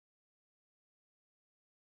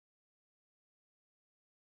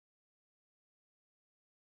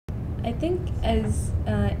I think as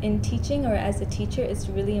in teaching or as a teacher, it's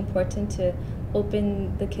really important to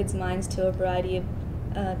open the kids' minds to a variety of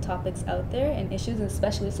topics out there and issues, and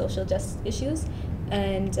especially social justice issues.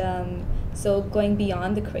 And so going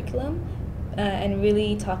beyond the curriculum and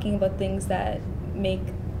really talking about things that make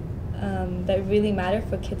that really matter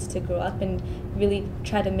for kids to grow up and really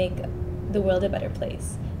try to make the world a better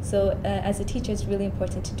place. So as a teacher, it's really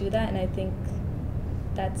important to do that, and I think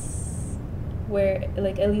that's where,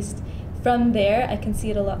 like, at least from there, I can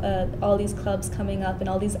see it a lot. All these clubs coming up and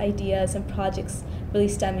all these ideas and projects really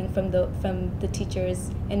stemming from the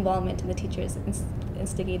teachers' involvement and the teachers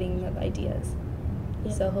instigating of ideas.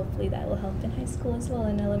 Yeah. So hopefully that will help in high school as well,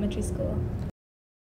 in elementary school.